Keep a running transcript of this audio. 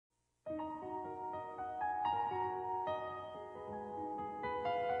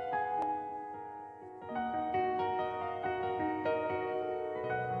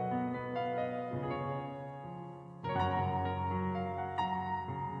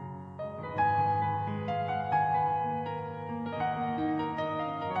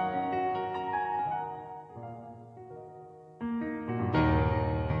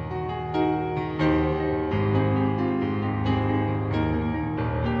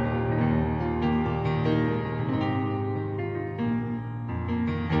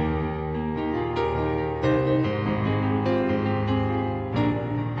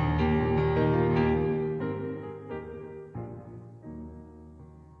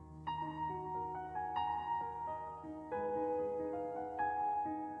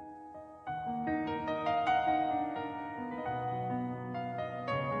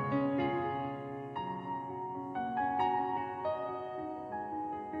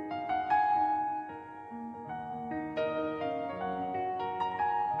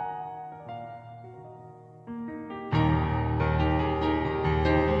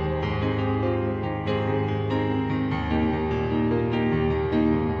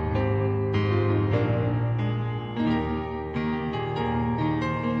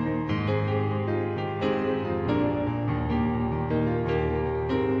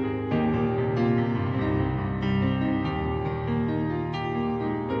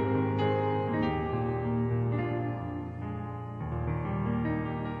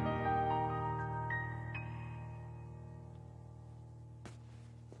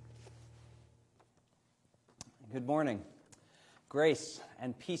Good morning. Grace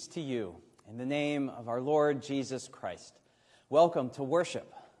and peace to you in the name of our Lord Jesus Christ. Welcome to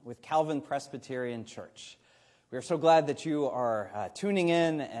worship with Calvin Presbyterian Church. We are so glad that you are tuning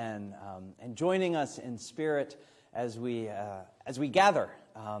in and joining us in spirit as we gather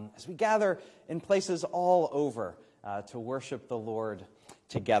in places all over to worship the Lord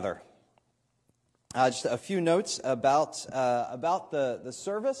together. Just a few notes about the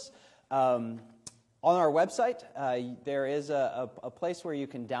service. On our website, there is a place where you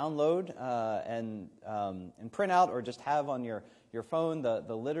can download and print out or just have on your phone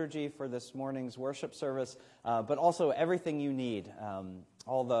the liturgy for this morning's worship service, but also everything you need,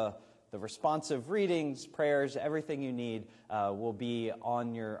 all the responsive readings, prayers, everything you need will be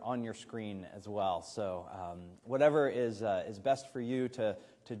on your screen as well. So whatever is best for you to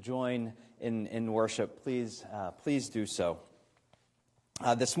join in worship, please do so.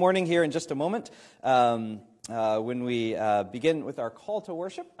 This morning here in just a moment, when we begin with our call to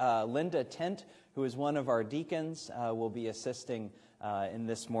worship, Linda Tent, who is one of our deacons, will be assisting in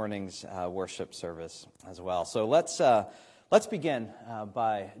this morning's worship service as well. So let's begin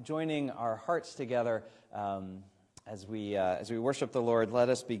by joining our hearts together as we worship the Lord. Let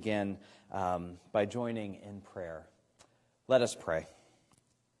us begin by joining in prayer. Let us pray.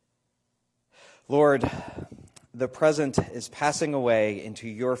 Lord, the present is passing away into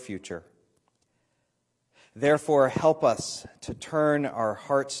your future. Therefore, help us to turn our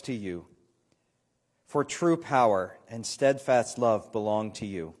hearts to you. For true power and steadfast love belong to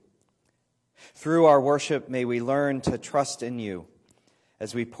you. Through our worship, may we learn to trust in you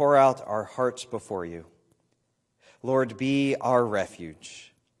as we pour out our hearts before you. Lord, be our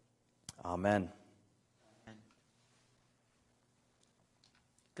refuge. Amen.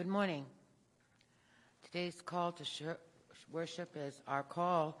 Good morning. Today's call to worship is, our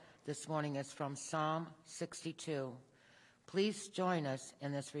call this morning is from Psalm 62. Please join us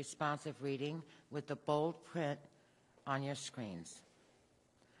in this responsive reading with the bold print on your screens.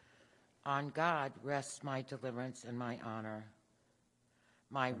 On God rests my deliverance and my honor.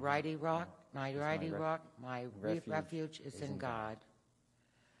 My righty rock, my refuge is in God.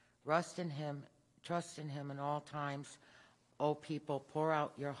 Trust in him in all times. O people, pour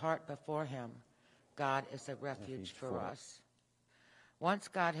out your heart before him. God is a refuge for us. Once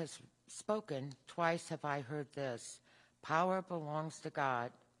God has spoken, twice have I heard this. Power belongs to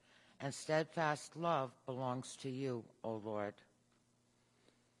God, and steadfast love belongs to you, O Lord.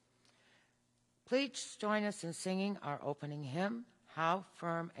 Please join us in singing our opening hymn, How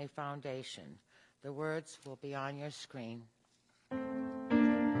Firm a Foundation. The words will be on your screen.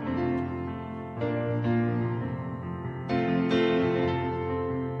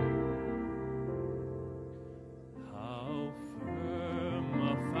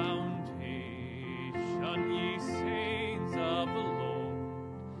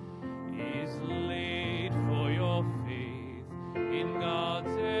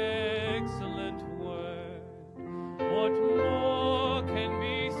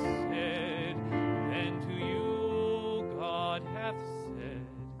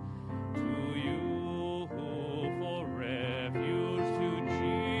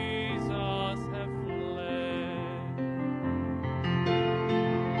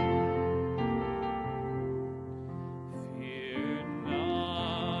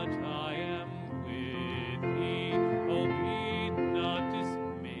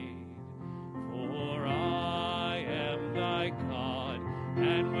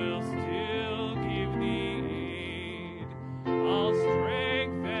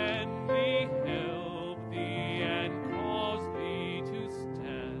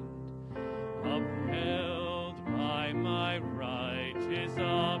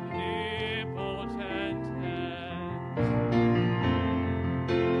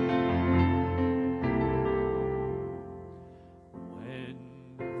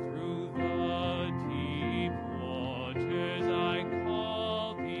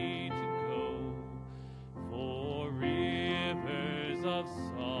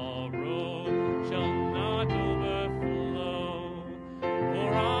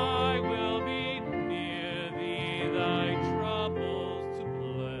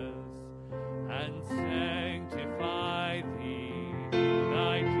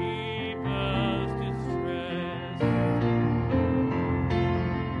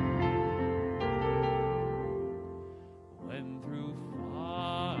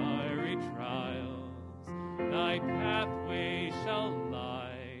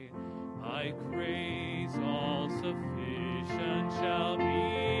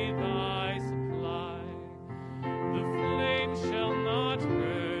 Shall not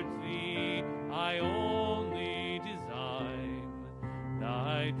hurt thee, I only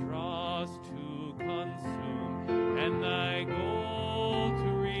thy dross to consume, and thy gold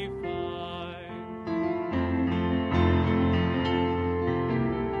to refine.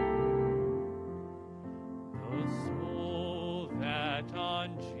 The soul that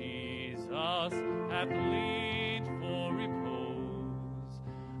on Jesus hath leaned for repose,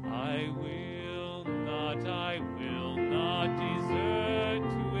 I will not desert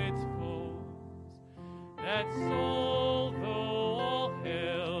to its foes. That soul, though all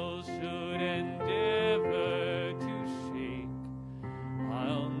hell should endeavor to shake,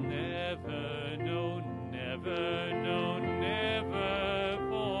 I'll never, no, never, no, never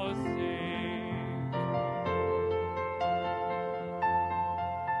forsake.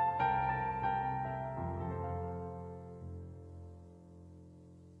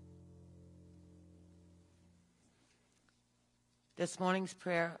 This morning's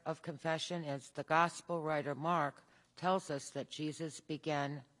prayer of confession is the gospel writer Mark tells us that Jesus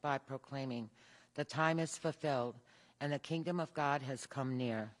began by proclaiming, "The time is fulfilled and the kingdom of God has come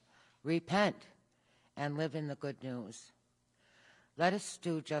near. Repent and live in the good news." Let us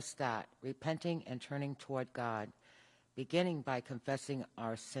do just that, repenting and turning toward God, beginning by confessing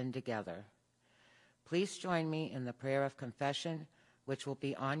our sin together. Please join me in the prayer of confession, which will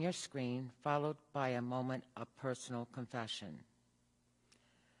be on your screen, followed by a moment of personal confession.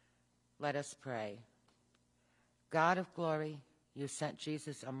 Let us pray. God of glory, you sent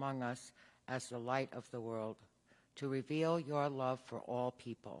Jesus among us as the light of the world to reveal your love for all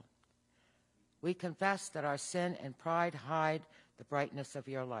people. We confess that our sin and pride hide the brightness of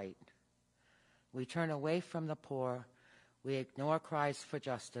your light. We turn away from the poor. We ignore cries for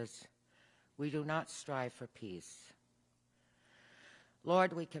justice. We do not strive for peace.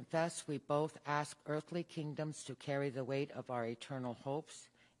 Lord, we confess we both ask earthly kingdoms to carry the weight of our eternal hopes,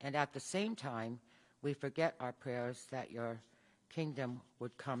 and at the same time, we forget our prayers that your kingdom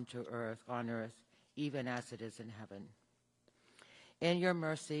would come to earth, on earth, even as it is in heaven. In your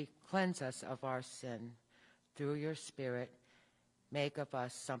mercy, cleanse us of our sin. Through your Spirit, make of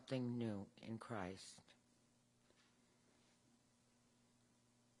us something new in Christ.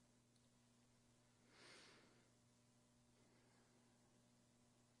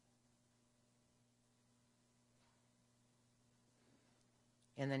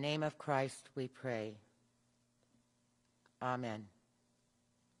 In the name of Christ, we pray. Amen.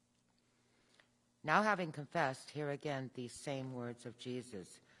 Now, having confessed, hear again these same words of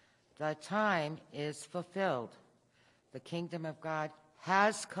Jesus. The time is fulfilled. The kingdom of God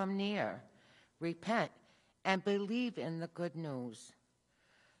has come near. Repent and believe in the good news.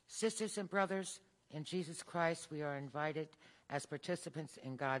 Sisters and brothers, in Jesus Christ, we are invited as participants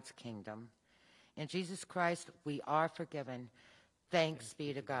in God's kingdom. In Jesus Christ, we are forgiven. Thanks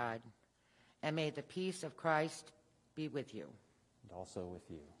be to God. And may the peace of Christ be with you. And also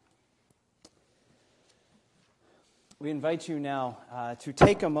with you. We invite you now to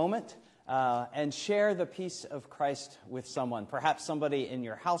take a moment and share the peace of Christ with someone, perhaps somebody in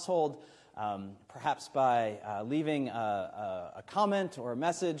your household, perhaps by leaving a comment or a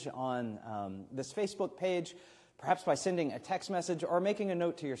message on this Facebook page, perhaps by sending a text message or making a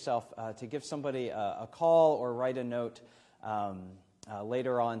note to yourself to give somebody a call or write a note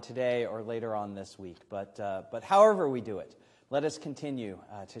later on today or later on this week. But however we do it, let us continue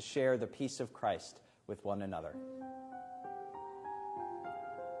to share the peace of Christ with one another.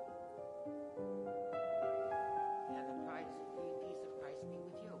 And the peace of Christ be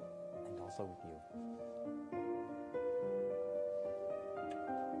with you. And also with you.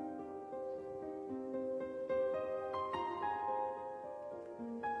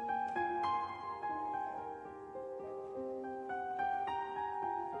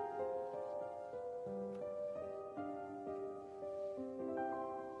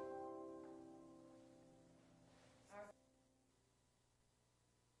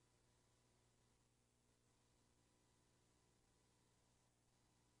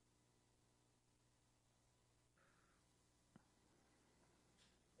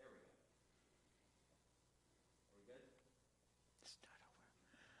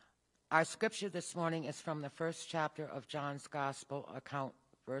 Our scripture this morning is from the first chapter of John's Gospel account,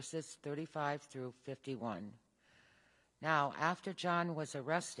 verses 35 through 51. Now, after John was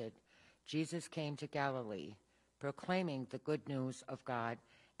arrested, Jesus came to Galilee, proclaiming the good news of God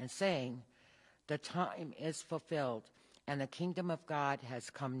and saying, "The time is fulfilled, and the kingdom of God has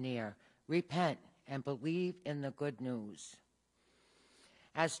come near. Repent and believe in the good news."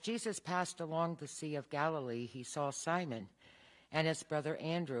 As Jesus passed along the Sea of Galilee, he saw Simon and his brother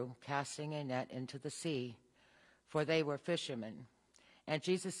Andrew casting a net into the sea, for they were fishermen. And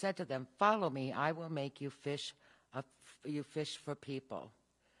Jesus said to them, "Follow me, I will make you fish for people."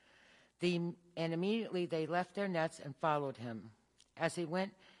 And immediately they left their nets and followed him. As he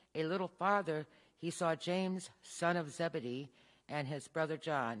went a little farther, he saw James, son of Zebedee, and his brother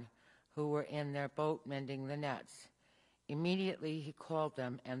John, who were in their boat mending the nets. Immediately he called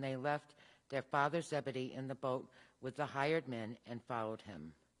them, and they left their father Zebedee in the boat with the hired men and followed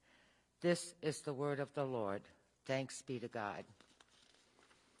him. This is the word of the Lord. Thanks be to God.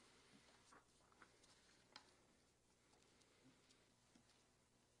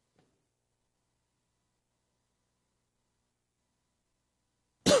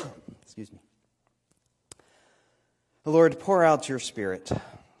 Excuse me. Lord, pour out your Spirit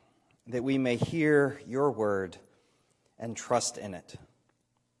that we may hear your word and trust in it.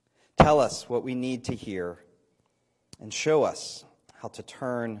 Tell us what we need to hear and show us how to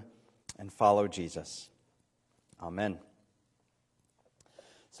turn and follow Jesus. Amen.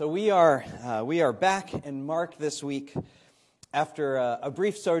 So we are back in Mark this week after a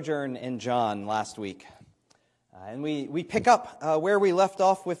brief sojourn in John last week. And we pick up where we left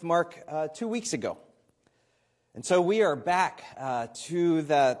off with Mark 2 weeks ago. And so we are back to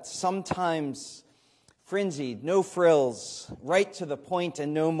that sometimes frenzied, no frills, right to the point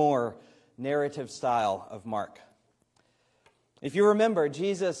and no more narrative style of Mark. If you remember,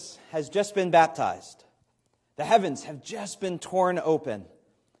 Jesus has just been baptized. The heavens have just been torn open.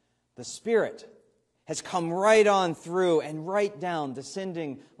 The Spirit has come right on through and right down,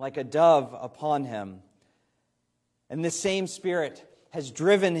 descending like a dove upon him. And this same Spirit has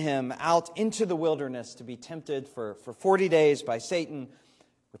driven him out into the wilderness to be tempted for 40 days by Satan,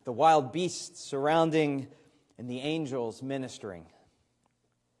 with the wild beasts surrounding and the angels ministering.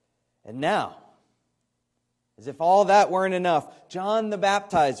 And now, as if all that weren't enough, John the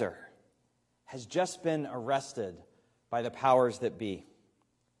Baptizer has just been arrested by the powers that be.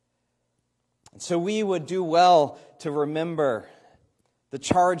 And so we would do well to remember the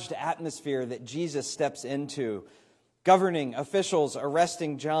charged atmosphere that Jesus steps into, governing officials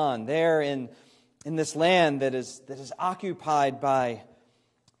arresting John there in this land that is occupied by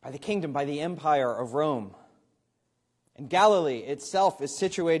the kingdom, by the empire of Rome. And Galilee itself is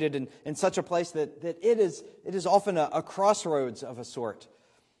situated in such a place that it is often a crossroads of a sort,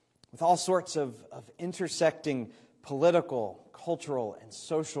 with all sorts of intersecting political, cultural, and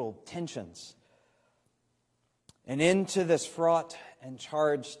social tensions. And into this fraught and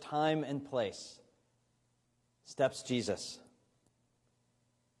charged time and place steps Jesus.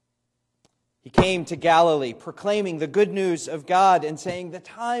 He came to Galilee proclaiming the good news of God and saying, "The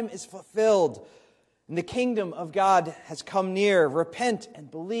time is fulfilled and the kingdom of God has come near. Repent and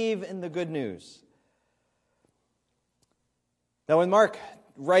believe in the good news." Now, when Mark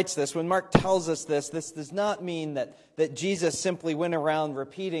writes this, when Mark tells us this does not mean that Jesus simply went around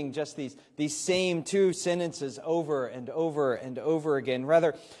repeating just these same two sentences over and over and over again.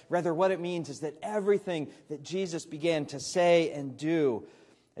 Rather, what it means is that everything that Jesus began to say and do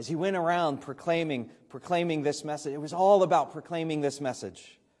as he went around proclaiming this message, it was all about proclaiming this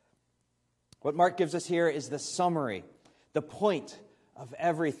message. What Mark gives us here is the summary, the point of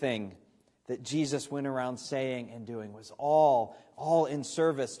everything that Jesus went around saying and doing was all in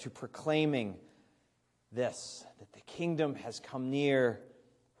service to proclaiming this, that the kingdom has come near.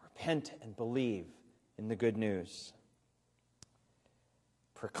 Repent and believe in the good news.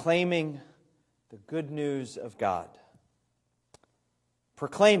 Proclaiming the good news of God.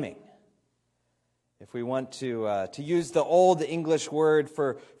 Proclaiming, if we want to use the old English word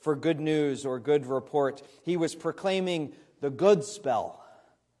for good news or good report, he was proclaiming the good spell,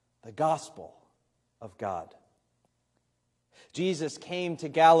 the gospel of God. Jesus came to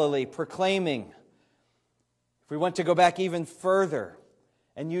Galilee proclaiming, if we want to go back even further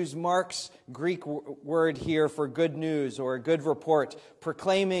and use Mark's Greek word here for good news or a good report,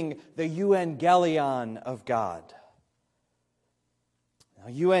 proclaiming the euangelion of God.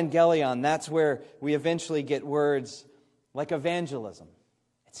 Now, euangelion, that's where we eventually get words like evangelism.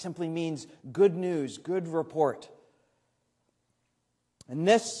 It simply means good news, good report. And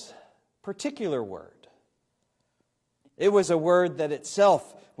this particular word, it was a word that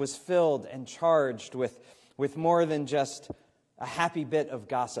itself was filled and charged with more than just a happy bit of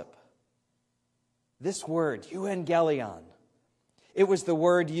gossip. This word, euangelion, it was the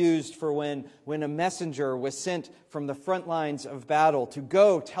word used for when a messenger was sent from the front lines of battle to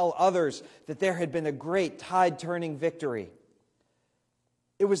go tell others that there had been a great tide-turning victory.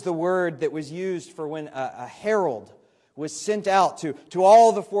 It was the word that was used for when a herald was sent out to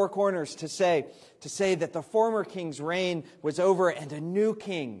all the four corners to say that the former king's reign was over and a new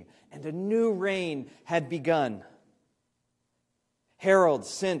king and a new reign had begun. Heralds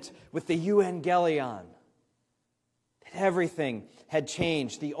sent with the euangelion that everything had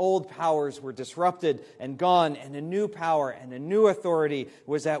changed. The old powers were disrupted and gone, and a new power and a new authority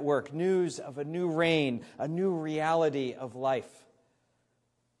was at work. News of a new reign, a new reality of life.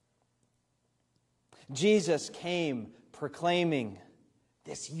 Jesus came proclaiming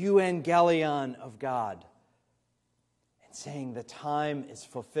this euangelion of God and saying the time is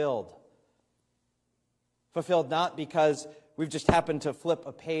fulfilled. Fulfilled not because we've just happened to flip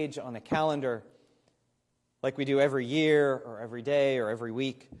a page on a calendar like we do every year or every day or every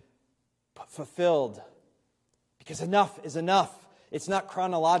week, but fulfilled because enough is enough. It's not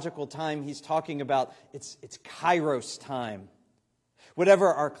chronological time he's talking about, it's kairos time. Whatever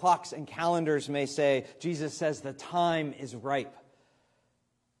our clocks and calendars may say, Jesus says the time is ripe.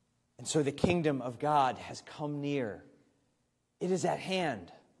 And so the kingdom of God has come near. It is at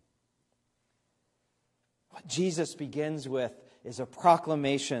hand. What Jesus begins with is a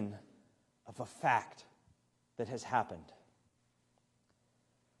proclamation of a fact that has happened.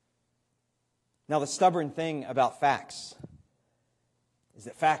 Now, the stubborn thing about facts is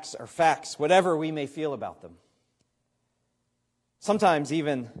that facts are facts, whatever we may feel about them. Sometimes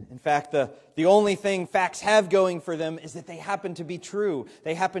even, in fact, the only thing facts have going for them is that they happen to be true.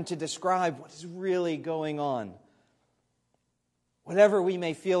 They happen to describe what is really going on. Whatever we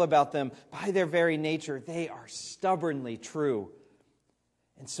may feel about them, by their very nature, they are stubbornly true.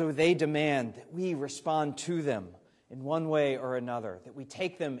 And so they demand that we respond to them in one way or another, that we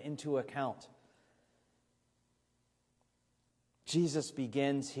take them into account. Jesus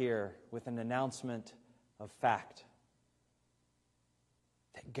begins here with an announcement of fact.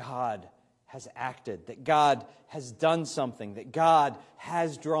 That God has acted, that God has done something, that God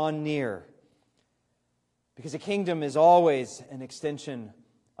has drawn near. Because a kingdom is always an extension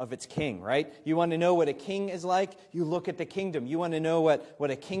of its king, right? You want to know what a king is like? You look at the kingdom. You want to know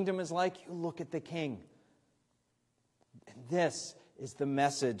what a kingdom is like? You look at the king. And this is the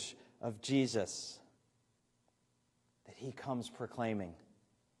message of Jesus that he comes proclaiming.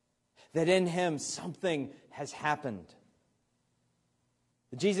 That in him something has happened.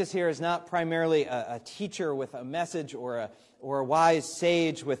 Jesus here is not primarily a teacher with a message or a wise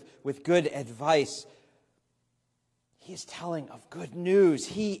sage with good advice. He is telling of good news.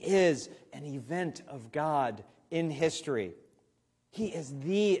 He is an event of God in history. He is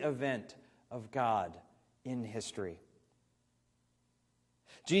the event of God in history.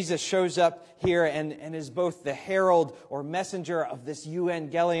 Jesus shows up here and is both the herald or messenger of this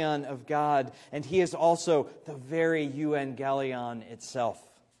euangelion of God, and he is also the very euangelion itself.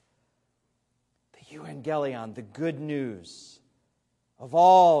 The euangelion, the good news of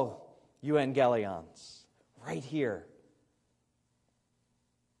all euangelions, right here.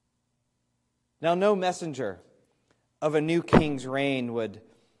 Now, no messenger of a new king's reign would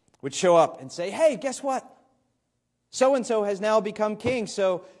show up and say, hey, guess what? So-and-so has now become king,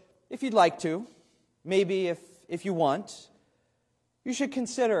 so if you'd like to, maybe if you want, you should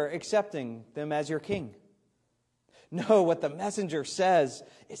consider accepting them as your king. No, what the messenger says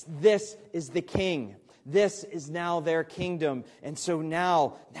is this is the king. This is now their kingdom, and so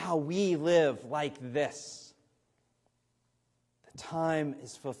now we live like this. The time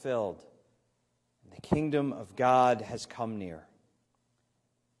is fulfilled. The kingdom of God has come near.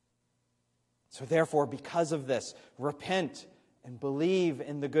 So therefore, because of this, repent and believe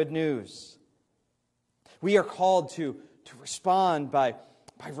in the good news. We are called to respond by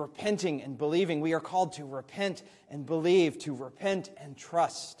repenting and believing. We are called to repent and believe, to repent and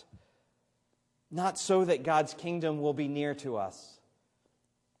trust. Not so that God's kingdom will be near to us,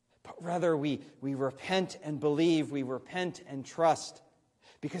 but rather we repent and believe, we repent and trust,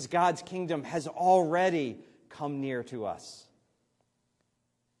 because God's kingdom has already come near to us.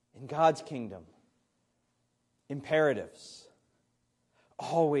 In God's kingdom, imperatives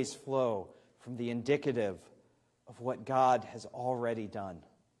always flow from the indicative of what God has already done.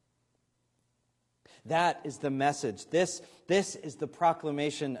 That is the message. This is the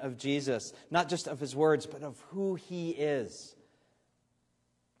proclamation of Jesus, not just of his words, but of who he is.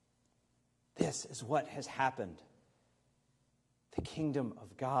 This is what has happened. The kingdom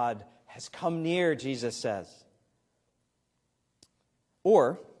of God has come near, Jesus says.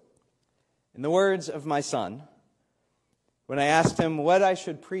 Or, in the words of my son, when I asked him what I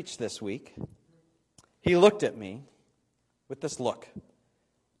should preach this week, he looked at me with this look.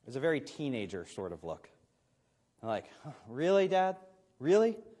 It was a very teenager sort of look. I'm like, really, Dad?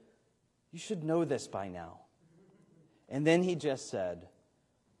 Really? You should know this by now. And then he just said,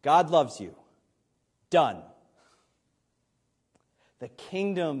 God loves you. Done. The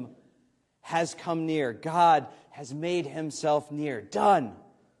kingdom has come near. God has made himself near. Done.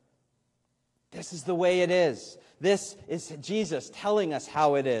 This is the way it is. This is Jesus telling us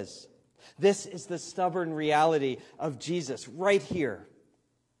how it is. This is the stubborn reality of Jesus right here.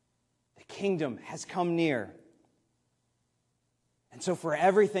 The kingdom has come near. And so for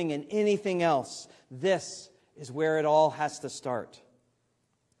everything and anything else, this is where it all has to start.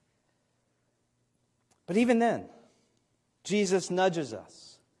 But even then, Jesus nudges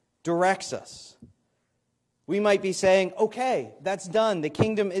us, directs us. We might be saying, okay, that's done. The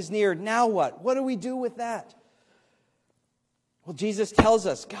kingdom is near. Now what? What do we do with that? Well, Jesus tells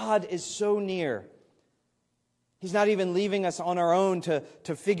us God is so near. He's not even leaving us on our own to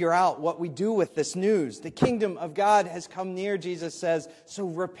figure out what we do with this news. The kingdom of God has come near, Jesus says, so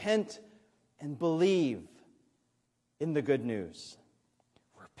repent and believe in the good news.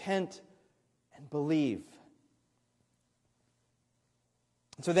 Repent and believe.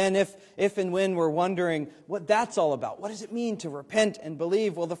 So then if and when we're wondering what that's all about, what does it mean to repent and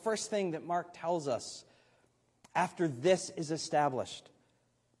believe? Well, the first thing that Mark tells us after this is established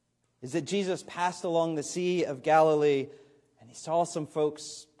is that Jesus passed along the Sea of Galilee and he saw some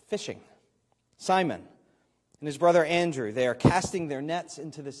folks fishing. Simon and his brother Andrew, they are casting their nets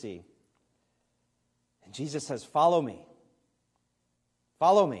into the sea. And Jesus says, "Follow me.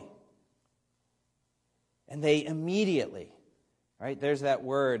 Follow me." And they immediately, right? There's that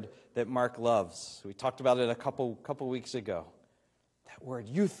word that Mark loves. We talked about it a couple weeks ago. That word,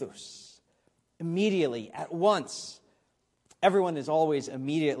 euthus. Immediately, at once. Everyone is always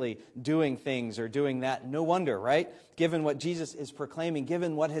immediately doing things or doing that. No wonder, right? Given what Jesus is proclaiming,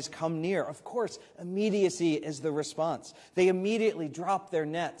 given what has come near. Of course, immediacy is the response. They immediately drop their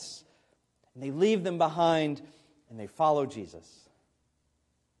nets. And they leave them behind and they follow Jesus.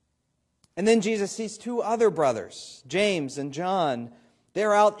 And then Jesus sees two other brothers, James and John.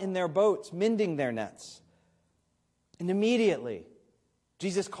 They're out in their boats, mending their nets. And immediately,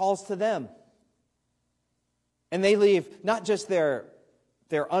 Jesus calls to them. And they leave not just their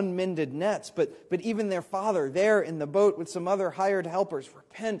unmended nets, but even their father there in the boat with some other hired helpers.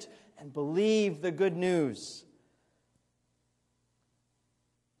 Repent and believe the good news.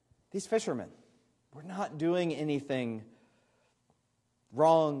 These fishermen were not doing anything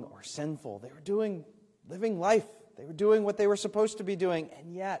wrong or sinful. They were living life. They were doing what they were supposed to be doing.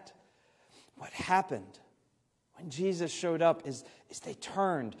 And yet, what happened when Jesus showed up is they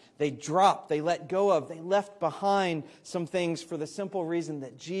turned, they dropped, they let go of, they left behind some things for the simple reason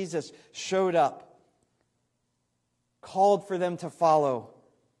that Jesus showed up, called for them to follow,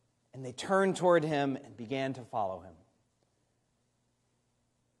 and they turned toward him and began to follow him.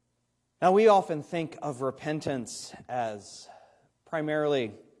 Now, we often think of repentance as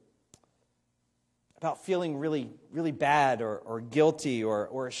primarily about feeling really, really bad or guilty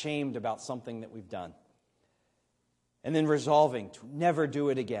or ashamed about something that we've done. And then resolving to never do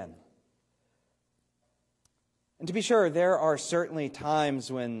it again. And to be sure, there are certainly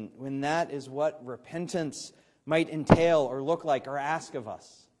times when that is what repentance might entail or look like or ask of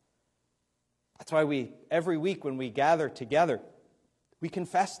us. That's why every week when we gather together, we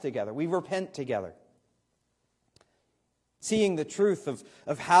confess together, we repent together. Seeing the truth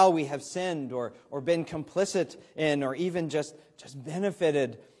of how we have sinned or been complicit in or even just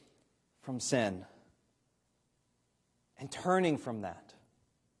benefited from sin. And turning from that.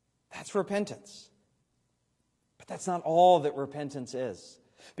 That's repentance. But that's not all that repentance is.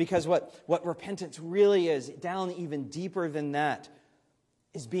 Because what repentance really is, down even deeper than that,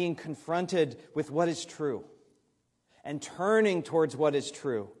 is being confronted with what is true. And turning towards what is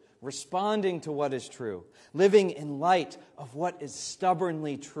true. Responding to what is true. Living in light of what is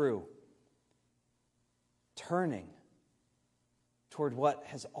stubbornly true. Turning toward what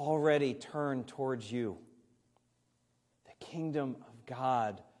has already turned towards you. Kingdom of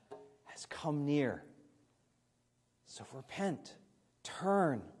God has come near. So repent,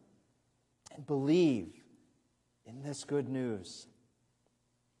 turn, and believe in this good news.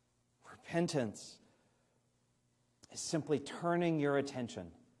 Repentance is simply turning your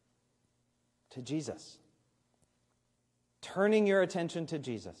attention to Jesus. Turning your attention to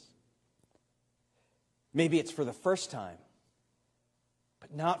Jesus. Maybe it's for the first time,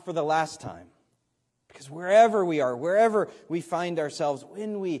 but not for the last time. Because wherever we are, wherever we find ourselves,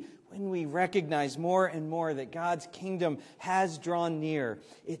 when we recognize more and more that God's kingdom has drawn near,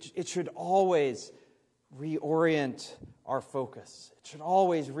 it should always reorient our focus. It should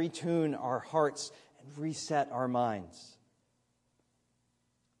always retune our hearts and reset our minds.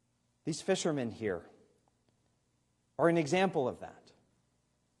 These fishermen here are an example of that.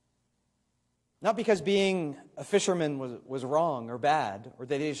 Not because being a fisherman was wrong or bad, or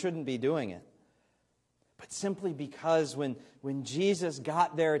that they shouldn't be doing it. But simply because when Jesus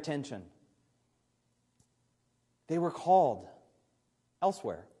got their attention, They were called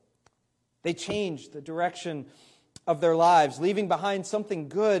elsewhere. They changed the direction of their lives, leaving behind something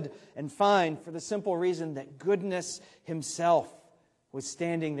good and fine for the simple reason that goodness himself was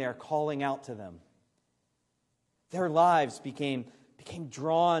standing there calling out to them. Their lives became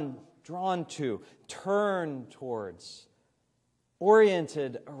drawn to, turned towards,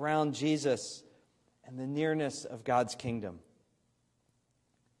 oriented around Jesus and the nearness of God's kingdom.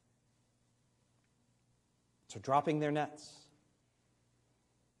 So dropping their nets,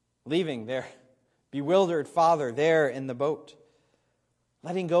 leaving their bewildered father there in the boat,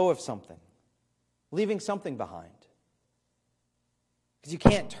 letting go of something, leaving something behind. Because you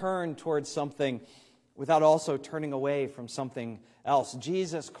can't turn towards something without also turning away from something else.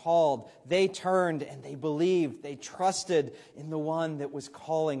 Jesus called, they turned, and they believed, they trusted in the one that was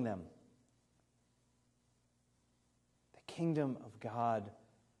calling them. The kingdom of God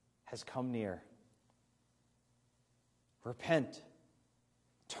has come near. Repent,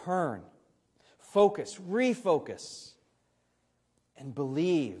 turn, focus, refocus, and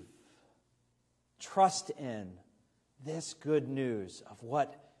believe, trust in this good news of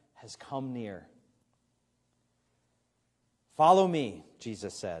what has come near. Follow me,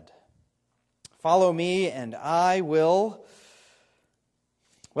 Jesus said. Follow me and I will.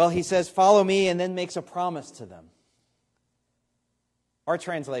 Well, he says, follow me, and then makes a promise to them. Our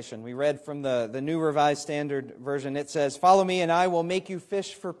translation, we read from the New Revised Standard Version, it says, follow me and I will make you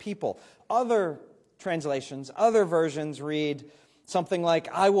fish for people. Other translations, other versions read something like,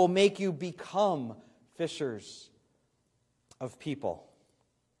 I will make you become fishers of people.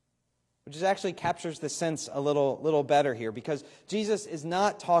 Which actually captures the sense a little better here, because Jesus is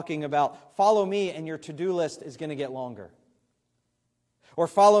not talking about follow me and your to-do list is going to get longer. Or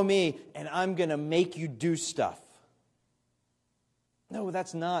follow me and I'm going to make you do stuff. No,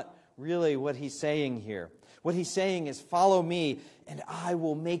 that's not really what he's saying here. What he's saying is follow me and I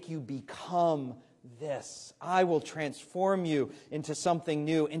will make you become this. I will transform you into something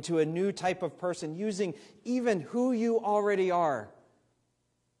new, into a new type of person, using even who you already are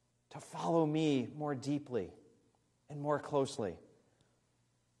to follow me more deeply and more closely.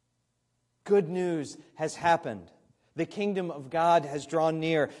 Good news has happened. The kingdom of God has drawn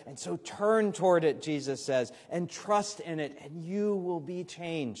near. And so turn toward it, Jesus says, and trust in it, and you will be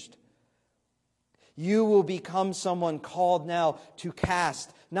changed. You will become someone called now to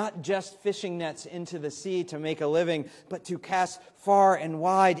cast not just fishing nets into the sea to make a living, but to cast far and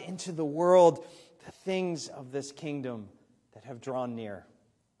wide into the world the things of this kingdom that have drawn near.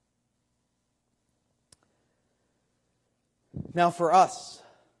 Now for us,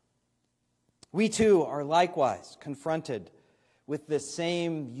 we too are likewise confronted with this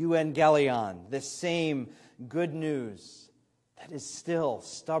same euangelion, this same good news that is still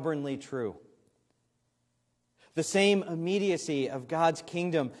stubbornly true. The same immediacy of God's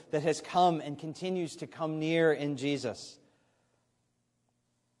kingdom that has come and continues to come near in Jesus.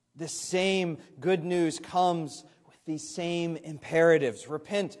 This same good news comes with these same imperatives.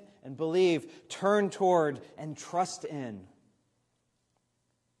 Repent and believe, turn toward and trust in.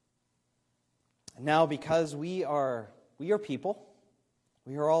 And now, because we are people,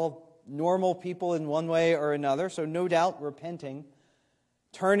 we are all normal people in one way or another, so no doubt repenting,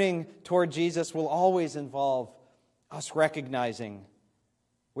 turning toward Jesus will always involve us recognizing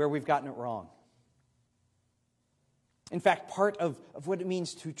where we've gotten it wrong. In fact, part of what it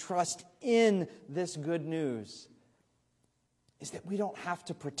means to trust in this good news is that we don't have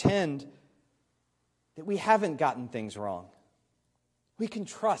to pretend that we haven't gotten things wrong. We can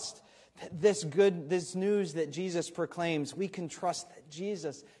trust that this news that Jesus proclaims, we can trust that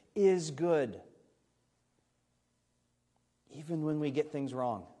Jesus is good, even when we get things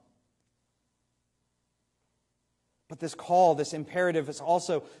wrong. But this call, this imperative is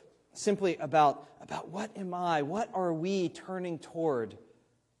also simply about what am I, what are we turning toward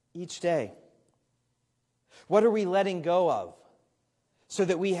each day? What are we letting go of so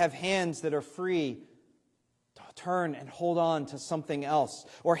that we have hands that are free to turn and hold on to something else,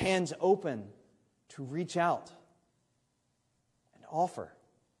 or hands open to reach out and offer?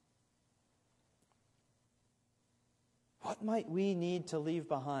 What might we need to leave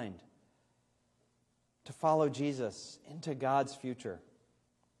behind to follow Jesus into God's future?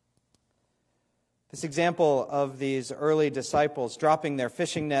 This example of these early disciples dropping their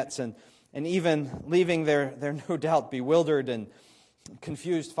fishing nets and even leaving their no doubt bewildered and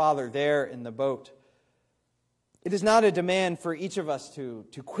confused father there in the boat. It is not a demand for each of us to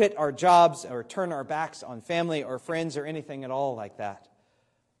quit our jobs or turn our backs on family or friends or anything at all like that.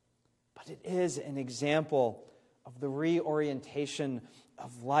 But it is an example of the reorientation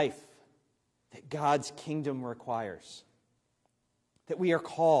of life that God's kingdom requires. That we are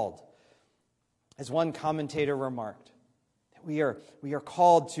called, as one commentator remarked, that we are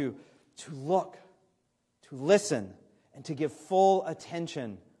called to look, to listen, and to give full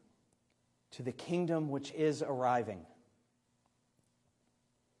attention to the kingdom which is arriving.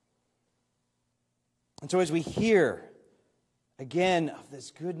 And so as we hear again of this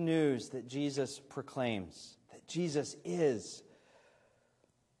good news that Jesus proclaims, that Jesus is,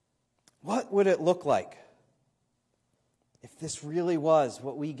 what would it look like if this really was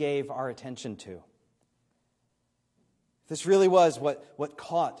what we gave our attention to? If this really was what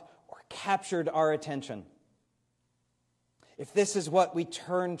caught or captured our attention? If this is what we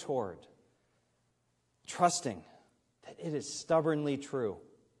turn toward, trusting that it is stubbornly true?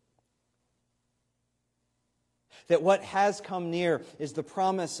 That what has come near is the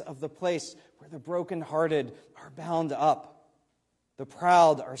promise of the place where the brokenhearted are bound up, the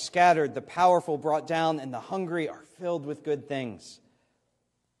proud are scattered, the powerful brought down, and the hungry are filled with good things.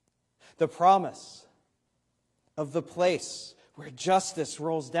 The promise of the place where justice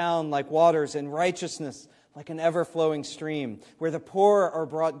rolls down like waters and righteousness like an ever-flowing stream, where the poor are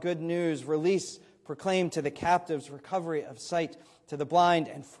brought good news, release proclaimed to the captives, recovery of sight to the blind,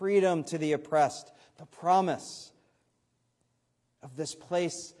 and freedom to the oppressed. The promise of this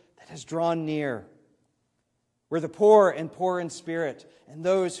place that has drawn near, where the poor and poor in spirit, and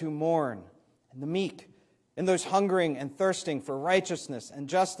those who mourn, and the meek, and those hungering and thirsting for righteousness and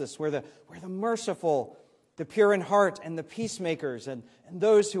justice, where the merciful, the pure in heart, and the peacemakers, and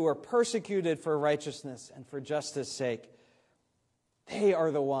those who are persecuted for righteousness and for justice' sake, they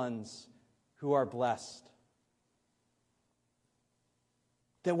are the ones who are blessed.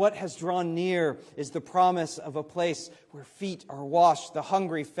 That what has drawn near is the promise of a place where feet are washed, the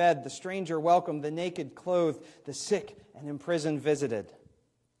hungry fed, the stranger welcomed, the naked clothed, the sick and imprisoned visited.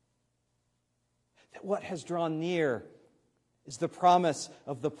 That what has drawn near is the promise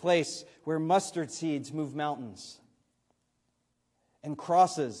of the place where mustard seeds move mountains and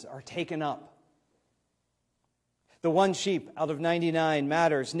crosses are taken up. The one sheep out of 99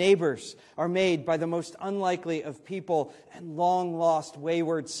 matters. Neighbors are made by the most unlikely of people, and long-lost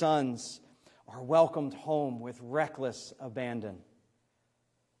wayward sons are welcomed home with reckless abandon.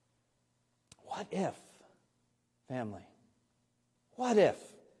 What if, family, what if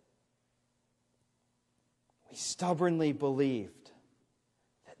we stubbornly believed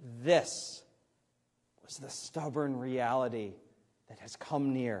that this was the stubborn reality that has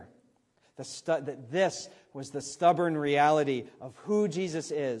come near? That this was the stubborn reality of who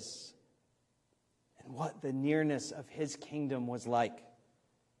Jesus is and what the nearness of his kingdom was like.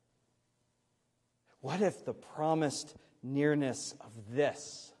 What if the promised nearness of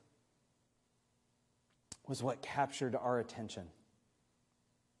this was what captured our attention?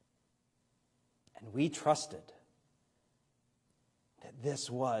 And we trusted that this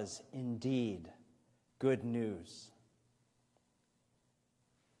was indeed good news.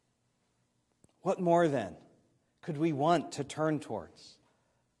 What more, then, could we want to turn towards?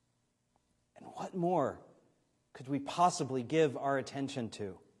 And what more could we possibly give our attention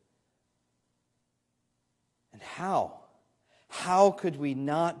to? And how? How could we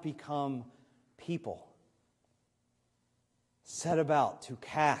not become people set about to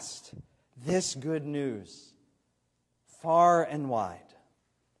cast this good news far and wide?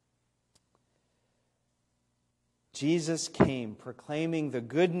 Jesus came proclaiming the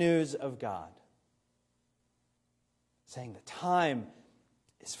good news of God, saying the time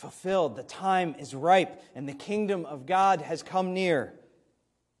is fulfilled, the time is ripe, and the kingdom of God has come near.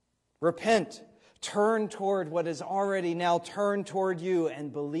 Repent, turn toward what is already now turned toward you,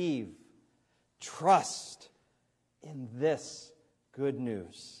 and believe. Trust in this good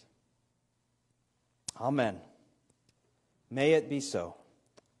news. Amen. May it be so,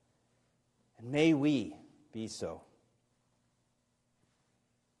 and may we be so.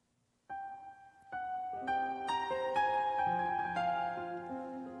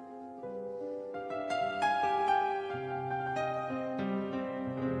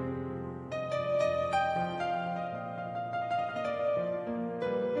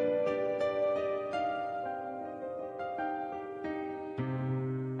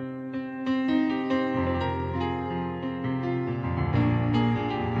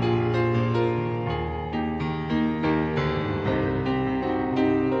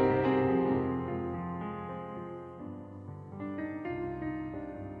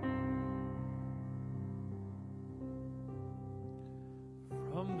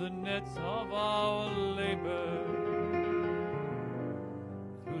 From the nets of our labor,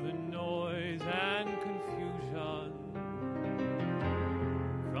 through the noise and confusion,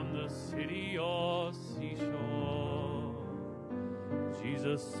 from the city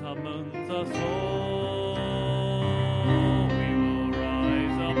Jesus summons us all. We will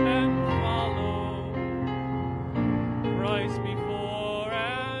rise up and follow Christ before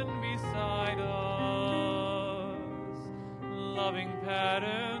and beside us, loving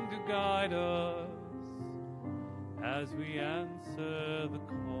pattern to guide us as we answer the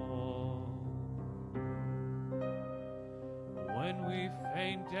call. When we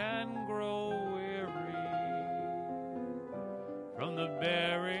faint and grow weary from the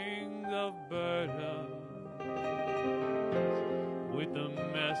bearing of burdens, with the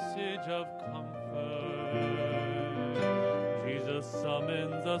message of comfort, Jesus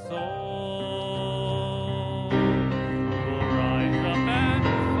summons us all. We'll rise up and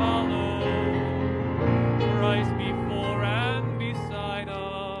follow Christ before and beside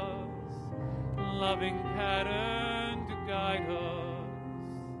us, loving pattern to guide us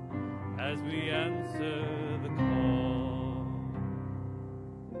as we answer the call.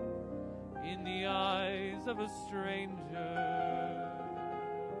 In the eyes of a stranger,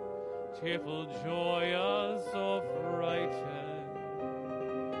 tearful, joyous, or frightened,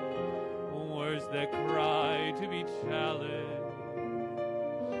 words that cry to be challenged,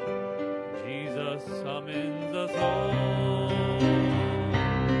 Jesus summons us all.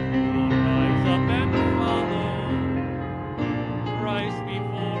 We'll rise up and follow Christ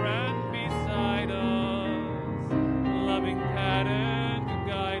before and beside us, loving pattern to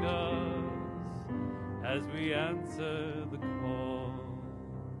guide us as we answer the call.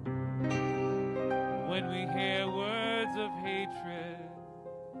 When we hear words of hatred,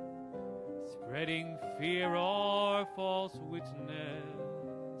 spreading fear or false witness,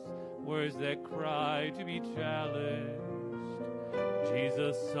 words that cry to be challenged,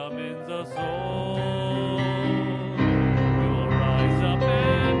 Jesus summons us all. We will rise up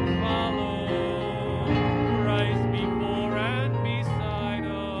and follow Christ before and beside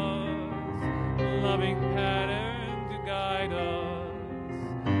us, loving pattern to guide us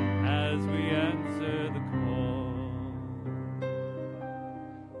as we answer the call.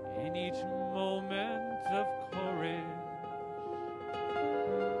 In each moment of courage,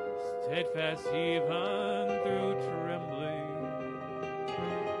 steadfast even through trembling,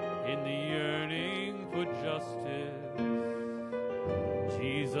 in the yearning for justice,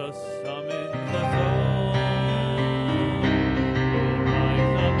 Jesus summons us all. We'll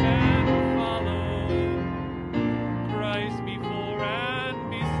rise up and follow Christ before and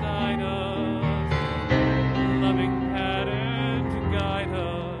beside us, loving pattern to guide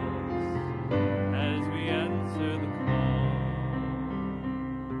us as we answer the call.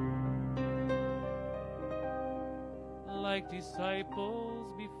 Like disciples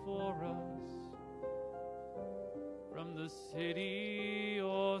before us, from the city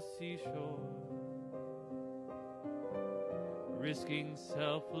or seashore, risking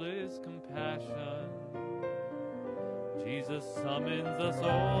selfless compassion, Jesus summons us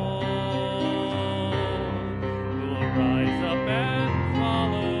all. We'll rise up and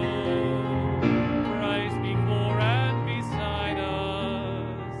follow Christ before and beside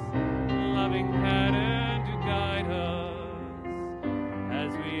us, loving pattern to guide us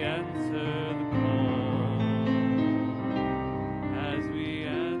as we answer the call, as we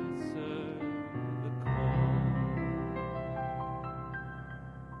answer the call.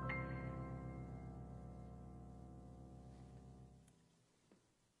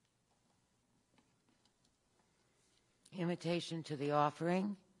 Invitation to the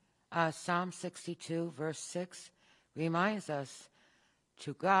offering. Psalm 62, verse 6 reminds us,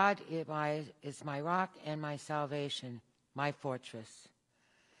 "To God is my rock and my salvation, my fortress."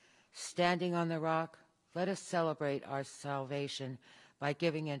 Standing on the rock, let us celebrate our salvation by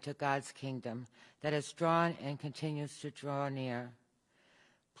giving into God's kingdom that has drawn and continues to draw near.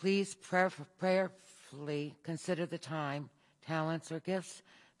 Please prayerfully consider the time, talents, or gifts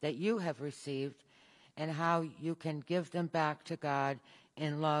that you have received and how you can give them back to God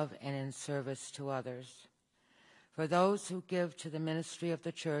in love and in service to others. For those who give to the ministry of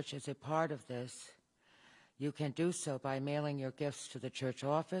the church as a part of this, you can do so by mailing your gifts to the church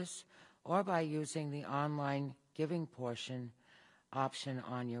office or by using the online giving portion option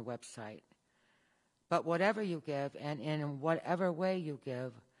on your website. But whatever you give and in whatever way you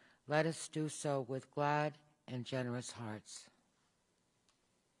give, let us do so with glad and generous hearts.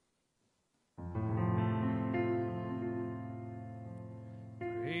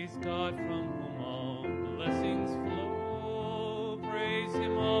 Praise God from whom all blessings flow. Praise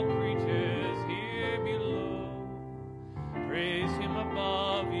him, all creatures here below. Praise him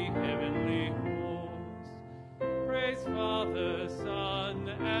above, ye heavenly hosts. Praise Father, Son,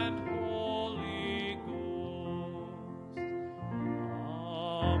 and Holy Ghost.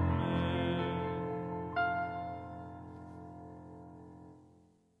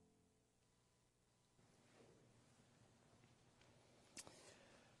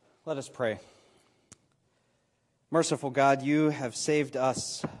 Let us pray. Merciful God, you have saved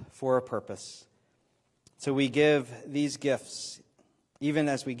us for a purpose. So we give these gifts, even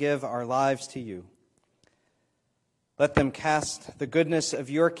as we give our lives to you. Let them cast the goodness of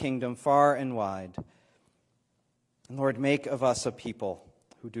your kingdom far and wide. And Lord, make of us a people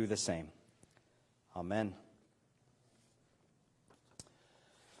who do the same. Amen.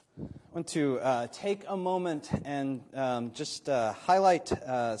 I want to take a moment and just highlight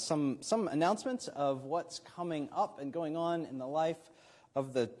some announcements of what's coming up and going on in the life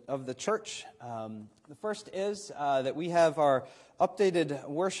of the church. The first is that we have our updated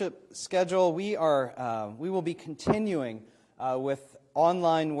worship schedule. We will be continuing with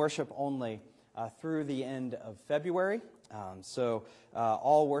online worship only through the end of February. So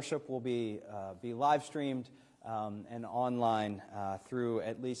all worship will be live streamed and online through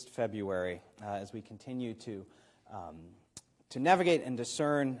at least February as we continue to navigate and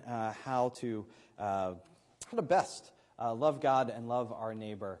discern how to best love God and love our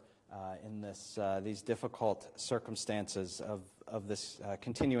neighbor in these difficult circumstances of this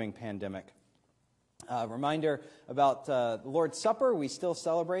continuing pandemic. Reminder about the Lord's Supper. We still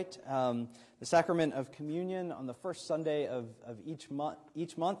celebrate the sacrament of communion on the first Sunday of each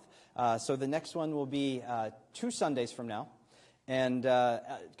month. So the next one will be 2 Sundays from now. And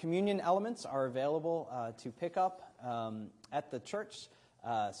communion elements are available to pick up at the church.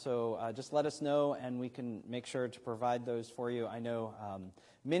 So just let us know, and we can make sure to provide those for you. I know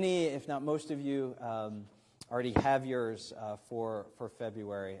many, if not most of you, already have yours for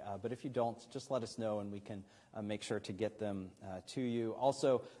February. But if you don't, just let us know, and we can make sure to get them to you.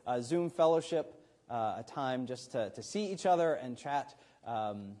 Also, Zoom fellowship, a time just to see each other and chat,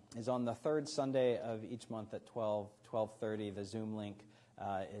 is on the third Sunday of each month at 12:30. The Zoom link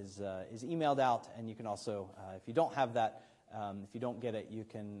is emailed out, and you can also, if you don't have that, if you don't get it, you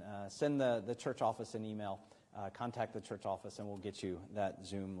can send the church office an email, contact the church office, and we'll get you that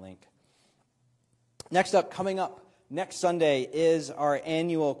Zoom link. Next up, coming up next Sunday is our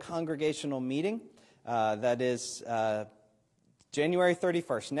annual congregational meeting. That is January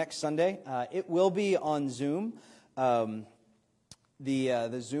 31st, next Sunday. It will be on Zoom.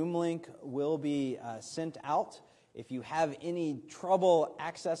 The Zoom link will be sent out. If you have any trouble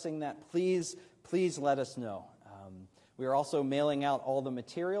accessing that, please let us know. We are also mailing out all the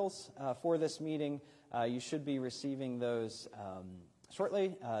materials for this meeting. You should be receiving those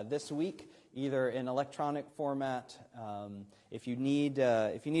shortly this week, either in electronic format. If you need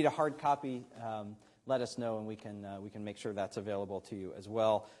a hard copy, let us know, and we can make sure that's available to you as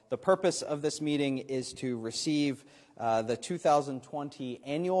well. The purpose of this meeting is to receive the 2020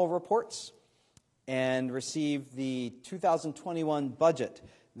 annual reports and receive the 2021 budget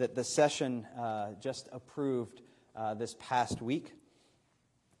that the session just approved this past week.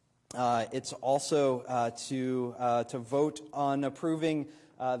 It's also to vote on approving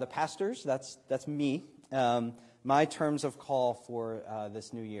the pastors. That's me. My terms of call for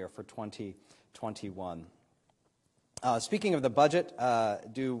this new year for 2021. Speaking of the budget,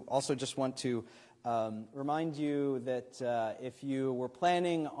 do also just want to remind you that if you were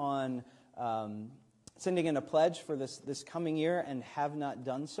planning on sending in a pledge for this coming year and have not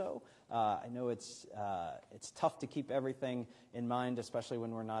done so, I know it's tough to keep everything in mind, especially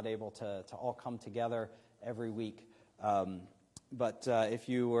when we're not able to all come together every week. But if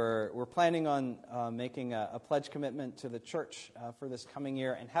you were planning on making a pledge commitment to the church for this coming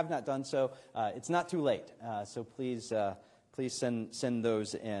year and have not done so, it's not too late. So please send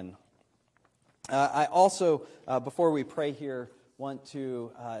those in. I also, before we pray here, want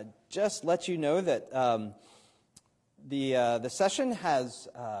to just let you know that the session has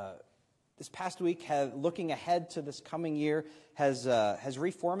this past week, looking ahead to this coming year, has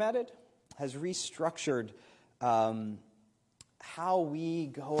reformatted, has restructured how we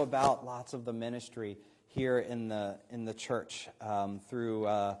go about lots of the ministry here in the church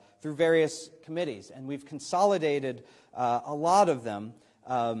through various committees, and we've consolidated a lot of them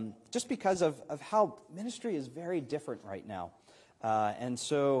just because of how ministry is very different right now. And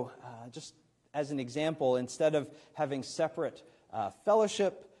so, just as an example, instead of having separate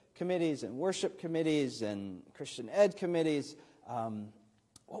fellowship committees and worship committees and Christian ed committees,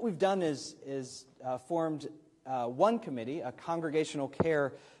 what we've done is formed one committee, a congregational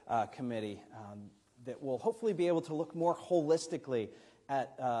care committee, that will hopefully be able to look more holistically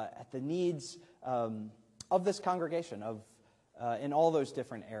at the needs of this congregation, in all those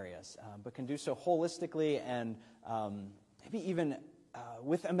different areas, but can do so holistically and maybe even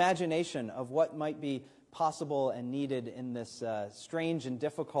with imagination of what might be possible and needed in this strange and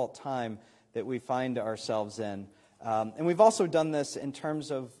difficult time that we find ourselves in. And we've also done this in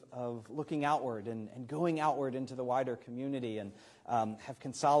terms of looking outward and going outward into the wider community, and have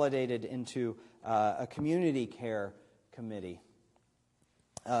consolidated into a community care committee.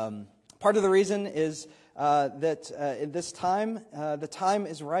 Part of the reason is that at this time, the time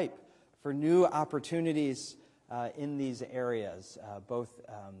is ripe for new opportunities in these areas, both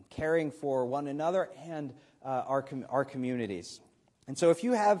caring for one another and our communities. And so if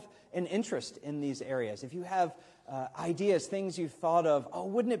you have an interest in these areas, if you have ideas, things you've thought of, oh,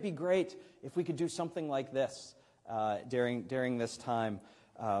 wouldn't it be great if we could do something like this during this time,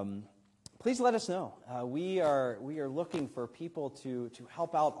 please let us know. We are looking for people to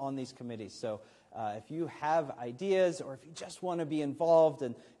help out on these committees. So if you have ideas, or if you just want to be involved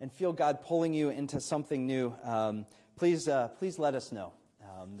and feel God pulling you into something new, please let us know.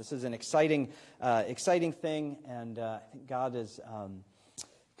 This is an exciting thing, and I think God is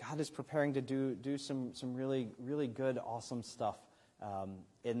preparing to do some really good, awesome stuff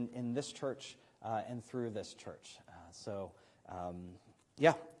in this church and through this church.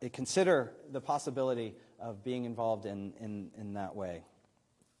 Consider the possibility of being involved in that way.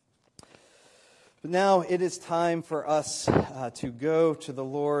 But now it is time for us to go to the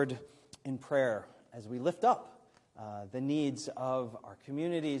Lord in prayer as we lift up the needs of our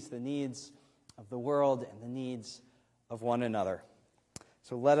communities, the needs of the world, and the needs of one another.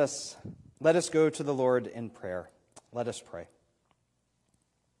 So let us go to the Lord in prayer. Let us pray.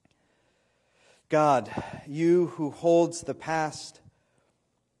 God, you who holds the past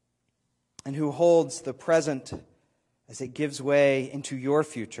and who holds the present as it gives way into your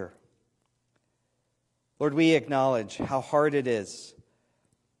future, Lord, we acknowledge how hard it is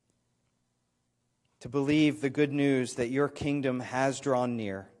to believe the good news that your kingdom has drawn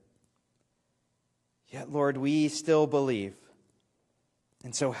near. Yet, Lord, we still believe,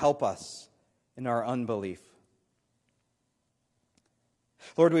 and so help us in our unbelief.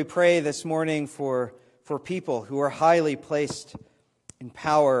 Lord, we pray this morning for people who are highly placed in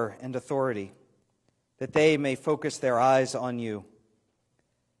power and authority, that they may focus their eyes on you.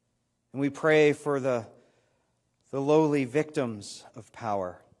 And we pray for the lowly victims of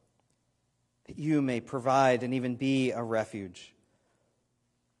power, that you may provide and even be a refuge.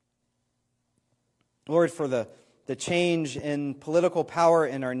 Lord, for the change in political power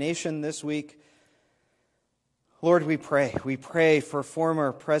in our nation this week, Lord, we pray. We pray for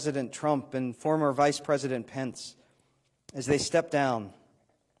former President Trump and former Vice President Pence as they step down.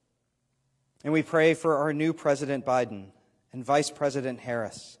 And we pray for our new President Biden and Vice President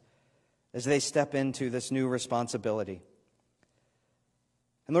Harris as they step into this new responsibility.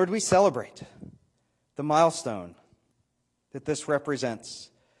 And Lord, we celebrate the milestone that this represents,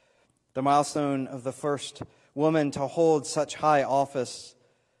 the milestone of the first woman to hold such high office,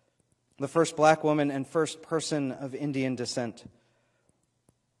 the first black woman and first person of Indian descent.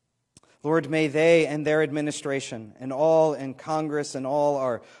 Lord, may they and their administration and all in Congress and all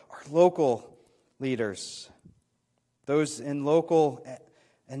our local leaders, those in local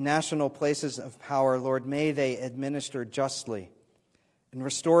and national places of power, Lord, may they administer justly and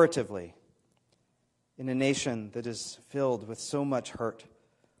restoratively in a nation that is filled with so much hurt.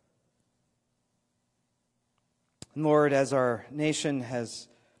 And Lord, as our nation has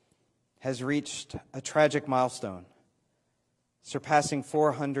reached a tragic milestone, surpassing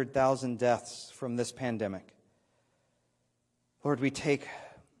 400,000 deaths from this pandemic, Lord, we take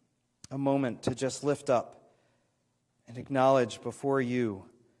a moment to just lift up and acknowledge before you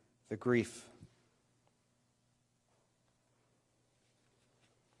the grief.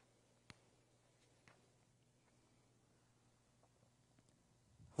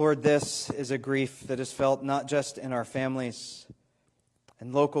 Lord, this is a grief that is felt not just in our families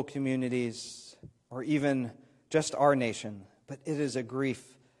and local communities or even just our nation, but it is a grief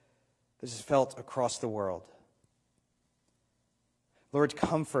that is felt across the world. Lord,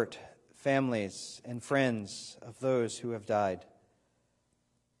 comfort families and friends of those who have died.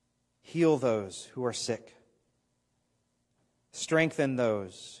 Heal those who are sick. Strengthen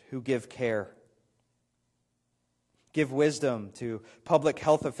those who give care. Give wisdom to public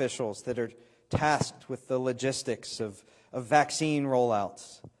health officials that are tasked with the logistics of vaccine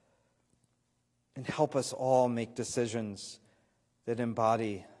rollouts. And help us all make decisions that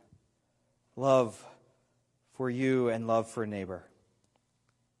embody love for you and love for neighbor.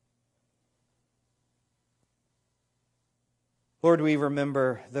 Lord, we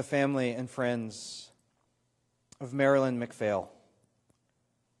remember the family and friends of Marilyn McPhail,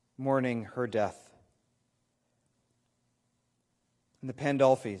 mourning her death, and the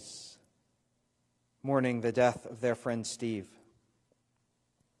Pandolfis, mourning the death of their friend Steve.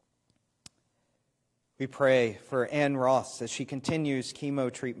 We pray for Ann Ross as she continues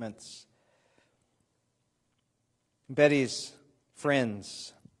chemo treatments. Betty's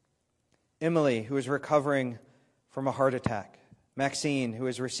friends, Emily, who is recovering from a heart attack, Maxine, who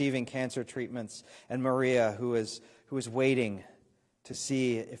is receiving cancer treatments, and Maria, who is waiting to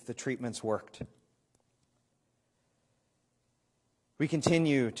see if the treatments worked. We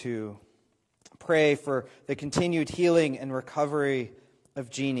continue to pray for the continued healing and recovery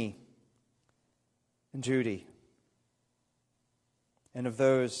of Jeannie and Judy, and of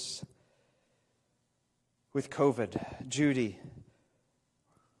those with COVID, Judy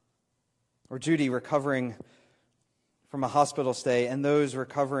recovering from a hospital stay, and those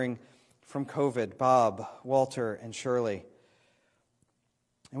recovering from COVID, Bob, Walter, and Shirley.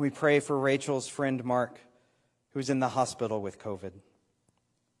 And we pray for Rachel's friend Mark, who's in the hospital with COVID.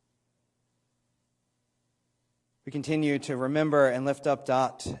 We continue to remember and lift up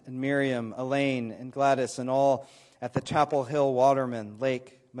Dot and Miriam, Elaine and Gladys, and all at the Chapel Hill Waterman,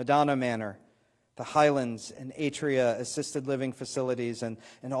 Lake, Madonna Manor, the Highlands and Atria assisted living facilities, and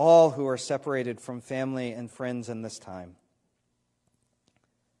all who are separated from family and friends in this time.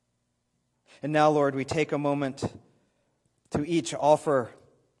 And now, Lord, we take a moment to each offer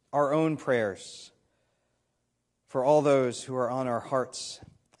our own prayers for all those who are on our hearts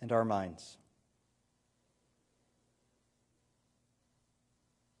and our minds.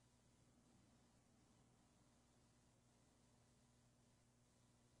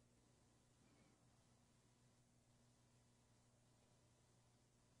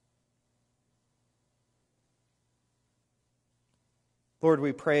 Lord,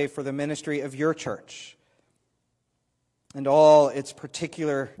 we pray for the ministry of your church and all its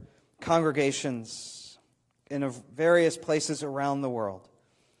particular congregations in various places around the world.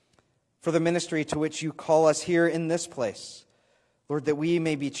 For the ministry to which you call us here in this place, Lord, that we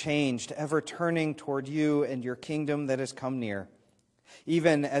may be changed, ever turning toward you and your kingdom that has come near,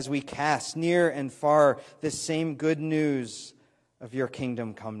 even as we cast near and far this same good news of your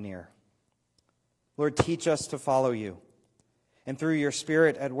kingdom come near. Lord, teach us to follow you. And through your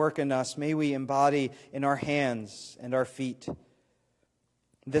Spirit at work in us, may we embody in our hands and our feet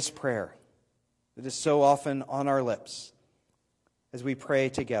this prayer that is so often on our lips as we pray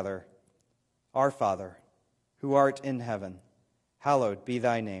together. Our Father, who art in heaven, hallowed be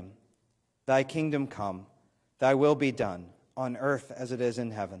thy name. Thy kingdom come, thy will be done, on earth as it is in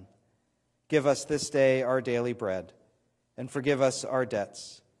heaven. Give us this day our daily bread, and forgive us our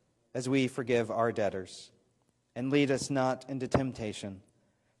debts, as we forgive our debtors. And lead us not into temptation,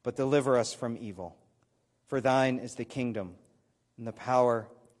 but deliver us from evil. For thine is the kingdom, and the power,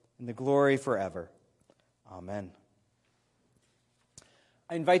 and the glory forever. Amen.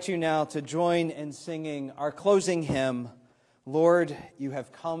 I invite you now to join in singing our closing hymn, Lord, You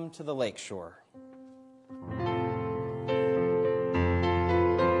Have Come to the Lakeshore.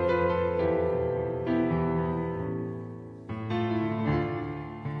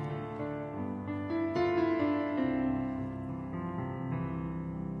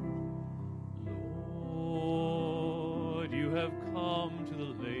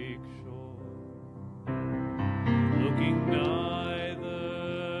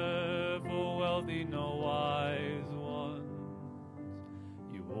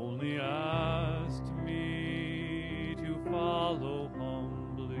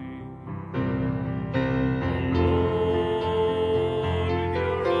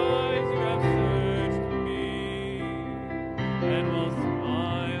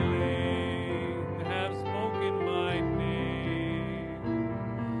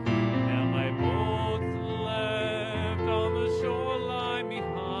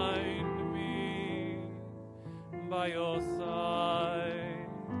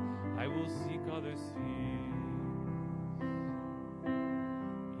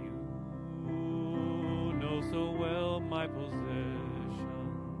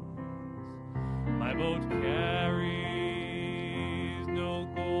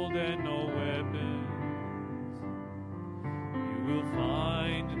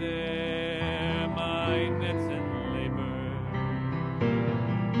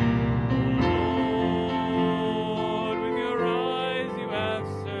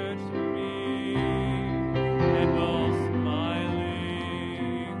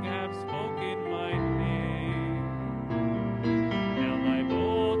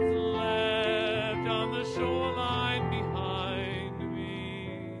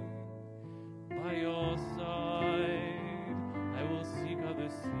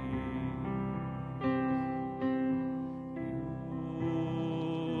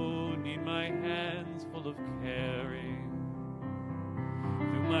 Full of caring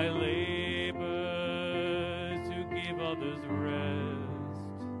through my labor. others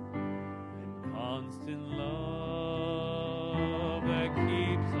rest, and constant love that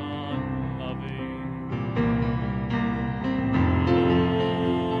keeps on loving.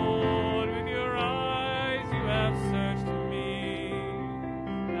 Lord, with your eyes you have searched me,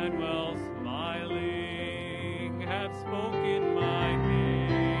 and while smiling have spoken my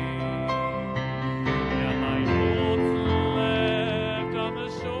name. Now my boat's left on the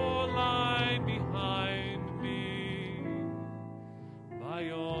shoreline behind me. By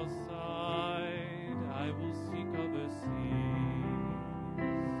your side I will seek other seas.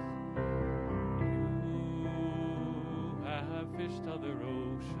 You have fished other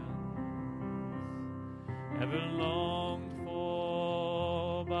oceans, ever longed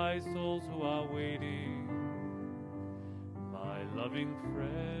for by souls who are waiting. My loving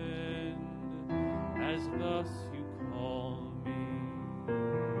friend, as thus you call me.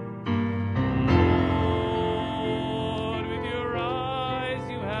 Lord, with your eyes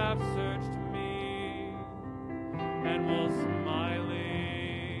you have searched me, and while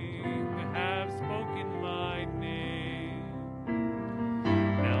smiling have spoken my name.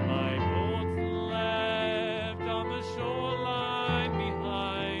 Now my boat's left on the shoreline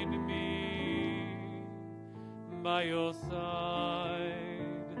behind me. By your side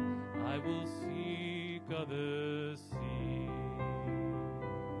I will seek other seas.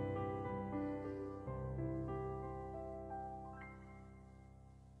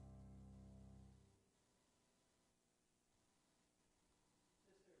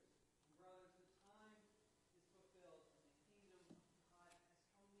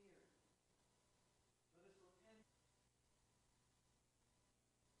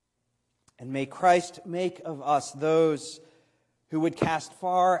 And may Christ make of us those who would cast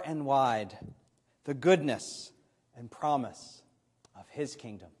far and wide the goodness and promise of his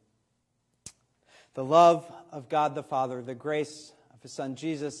kingdom. The love of God the Father, the grace of his Son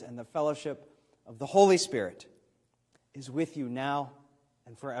Jesus, and the fellowship of the Holy Spirit is with you now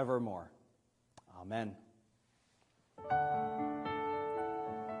and forevermore. Amen.